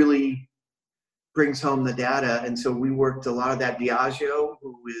 but really brings home the data. And so we worked a lot of that. Biagio,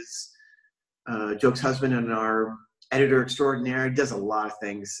 who is Joke's husband and our editor extraordinaire, does a lot of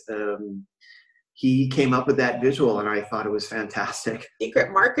things. He came up with that visual, and I thought it was fantastic. Secret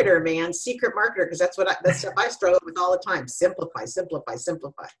marketer, man. Secret marketer, because that's stuff I struggle with all the time. Simplify.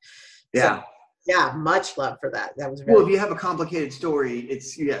 Yeah. So, yeah, much love for that. That was well, if you have a complicated story,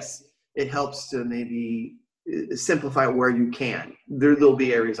 it helps to maybe simplify it where you can. There'll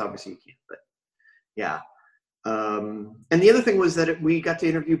be areas obviously you can't, but yeah. And the other thing was that we got to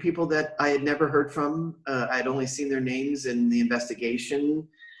interview people that I had never heard from. I'd only seen their names in the investigation.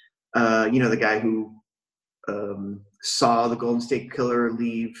 The guy who saw the Golden State Killer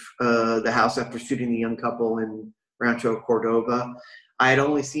leave the house after shooting the young couple in Rancho Cordova. I had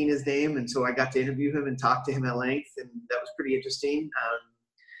only seen his name, and so I got to interview him and talk to him at length, and that was pretty interesting.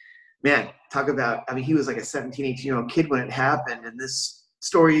 Man, talk about, he was like a 17, 18-year-old kid when it happened, and this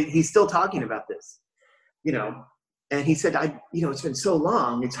story, he's still talking about this, and he said, it's been so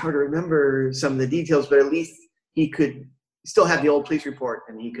long, it's hard to remember some of the details, but at least he could still have the old police report,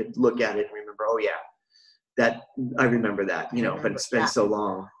 and he could look at it and remember, oh yeah, that I remember that, but it's been so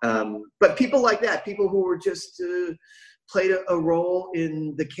long. But people like that, people who were just played a role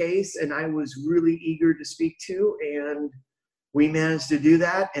in the case, and I was really eager to speak to, and we managed to do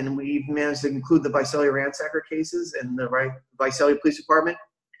that, and we managed to include the Visalia ransacker cases, and the Visalia Police Department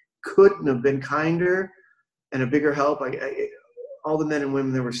couldn't have been kinder and a bigger help. All the men and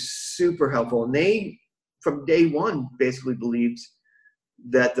women there were super helpful, and they, from day one, basically believed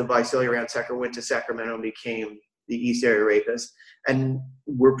that the Visalia ransacker went to Sacramento and became the East Area rapist, and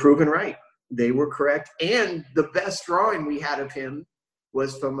were proven right. They were correct, and the best drawing we had of him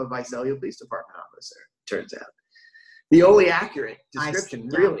was from a Visalia Police Department officer, turns out. The only accurate description,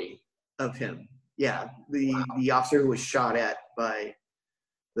 really, of him. Yeah, the officer who was shot at by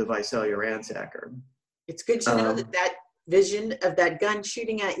the Visalia ransacker. It's good to know that vision of that gun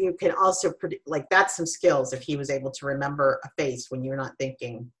shooting at you can also, that's some skills if he was able to remember a face when you're not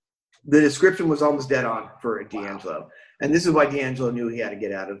thinking. The description was almost dead on for D'Angelo. Wow. And this is why D'Angelo knew he had to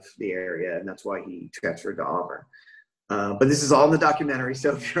get out of the area, and that's why he transferred to Auburn. But this is all in the documentary,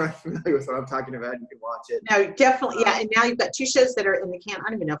 so if you're unfamiliar with what I'm talking about, you can watch it. No, definitely, yeah. And now you've got 2 shows that are in the can. I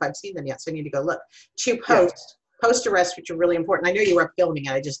don't even know if I've seen them yet, so I need to go look. 2 post-arrest, which are really important. I know you were up filming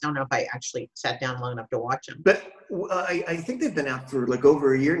it. I just don't know if I actually sat down long enough to watch them. But I think they've been out for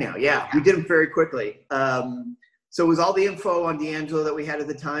over a year now. Yeah, we did them very quickly. So it was all the info on D'Angelo that we had at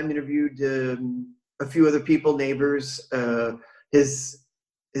the time. Interviewed a few other people, neighbors, his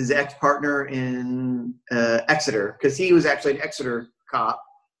ex-partner in Exeter, because he was actually an Exeter cop,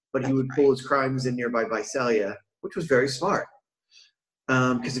 but he would pull his crimes in nearby Visalia, which was very smart.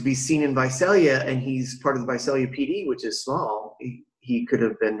 Because if he's seen in Visalia and he's part of the Visalia PD, which is small, he could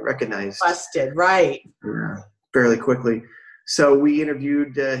have been recognized. Busted, right. Fairly quickly. So we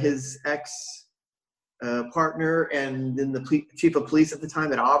interviewed his ex-partner and then the chief of police at the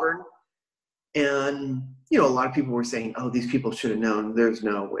time at Auburn. And, you know, a lot of people were saying, oh, these people should have known. There's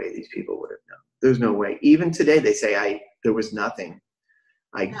no way these people would have known. There's no way. Even today, they say, there was nothing.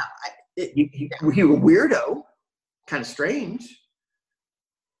 He was a weirdo, kind of strange.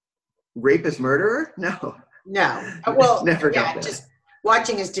 Rapist, murderer? No. Well, never got that. Just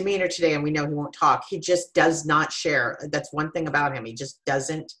watching his demeanor today, and we know he won't talk. He just does not share. That's one thing about him. He just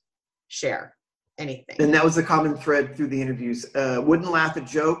doesn't share anything. And that was the common thread through the interviews. Wouldn't laugh at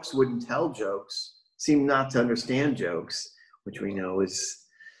jokes, wouldn't tell jokes, seemed not to understand jokes, which we know is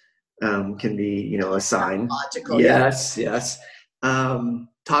can be, you know, a sign. Logical. Yes.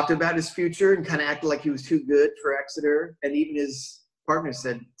 Talked about his future and kind of acted like he was too good for Exeter. And even his partner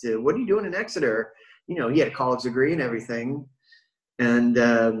said, what are you doing in Exeter? You know, he had a college degree and everything. And,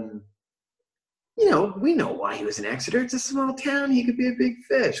 you know, we know why he was in Exeter. It's a small town. He could be a big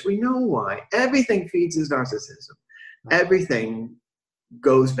fish. We know why. Everything feeds his narcissism. Everything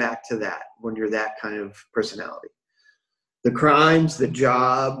goes back to that when you're that kind of personality. The crimes, the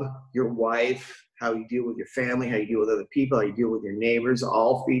job, your wife, how you deal with your family, how you deal with other people, how you deal with your neighbors,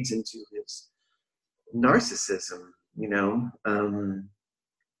 all feeds into his narcissism, you know. And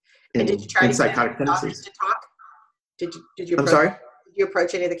did you try to psychotic get tendencies to talk? Did you? I'm sorry? Did you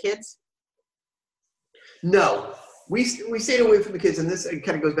approach any of the kids? No, we stayed away from the kids, and this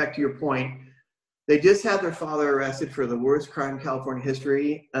kind of goes back to your point. They just had their father arrested for the worst crime in California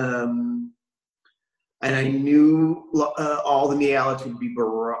history, and I knew all the media outlets would be,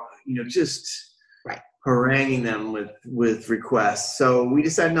 you know, just haranguing them with requests. So we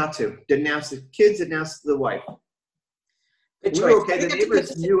decided not to. Didn't announce the kids, didn't announce the wife. Good we choice. were okay. The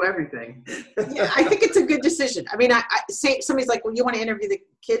neighbors knew everything. Yeah, I think it's a good decision. I mean, I say somebody's like, well, you want to interview the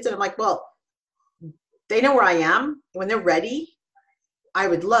kids? And I'm like, well, they know where I am. When they're ready, I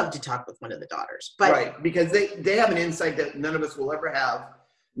would love to talk with one of the daughters. But right, because they have an insight that none of us will ever have,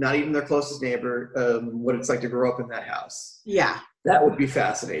 not even their closest neighbor, what it's like to grow up in that house. Yeah. That would be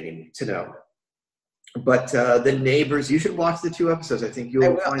fascinating to know. But the neighbors, you should watch the 2 episodes. I think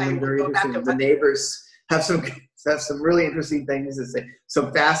you'll find them very interesting. The neighbors have some really interesting things to say,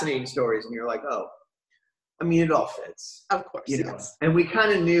 some fascinating stories, and you're like, oh, I mean, it all fits. Of course, you know. And we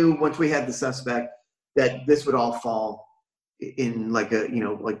kind of knew once we had the suspect that this would all fall in like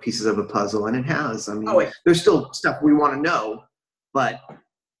like pieces of a puzzle, and it has. I mean, there's still stuff we want to know, but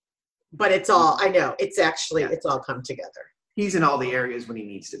it's all, I know, it's actually, it's all come together. He's in all the areas when he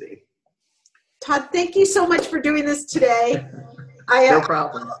needs to be. Todd, thank you so much for doing this today. No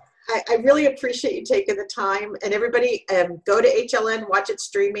problem. I really appreciate you taking the time. And everybody, go to HLN, watch it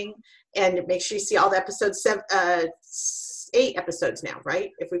streaming, and make sure you see all the episodes. 8 episodes now,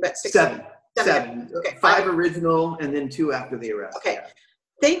 right? If we've got 6. 7. Okay, 5 original, and then 2 after the arrest. Okay. Yeah.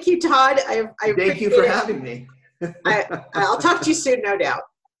 Thank you, Todd. Thank you for having me. I'll talk to you soon, no doubt.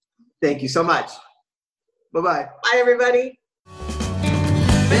 Thank you so much. Bye-bye. Bye, everybody.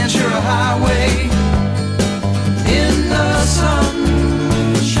 Ventura Highway.